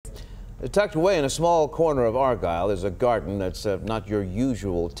Tucked away in a small corner of Argyle is a garden that's not your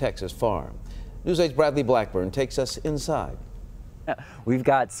usual Texas farm. News 8's Bradley Blackburn takes us inside. We've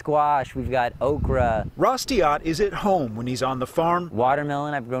got squash, we've got okra. Rostiot is at home when he's on the farm.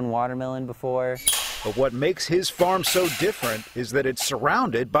 Watermelon, I've grown watermelon before. But what makes his farm so different is that it's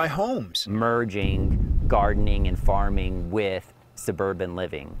surrounded by homes. Merging gardening and farming with suburban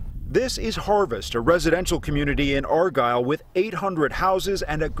living. This is Harvest, a residential community in Argyle with 800 houses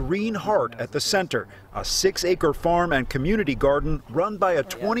and a green heart at the center. A 6-acre farm and community garden run by a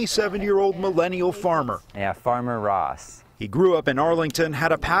 27-year-old millennial farmer. Yeah, Farmer Ross. He grew up in Arlington,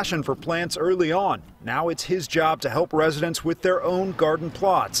 had a passion for plants early on. Now it's his job to help residents with their own garden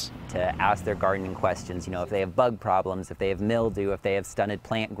plots. To ask their gardening questions, if they have bug problems, if they have mildew, if they have stunted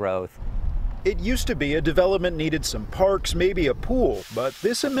plant growth. It used to be a development needed some parks, maybe a pool, but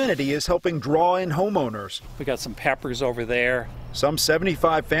this amenity is helping draw in homeowners. We got some peppers over there. Some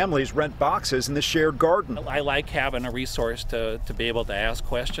 75 families rent boxes in the shared garden. I like having a resource to be able to ask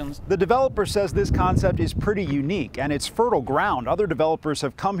questions. The developer says this concept is pretty unique and it's fertile ground. Other developers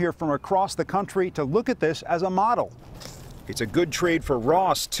have come here from across the country to look at this as a model. It's a good trade for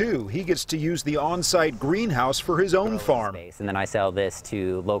Ross, too. He gets to use the on-site greenhouse for his own farm. And then I sell this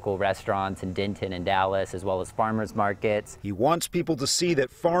to local restaurants in Denton and Dallas, as well as farmers markets. He wants people to see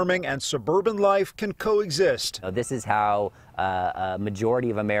that farming and suburban life can coexist. This is how a majority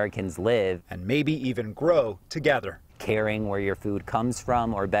of Americans live. And maybe even grow together. Caring where your food comes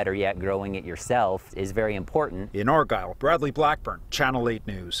from, or better yet, growing it yourself, is very important. In Argyle, Bradley Blackburn, Channel 8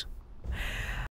 News.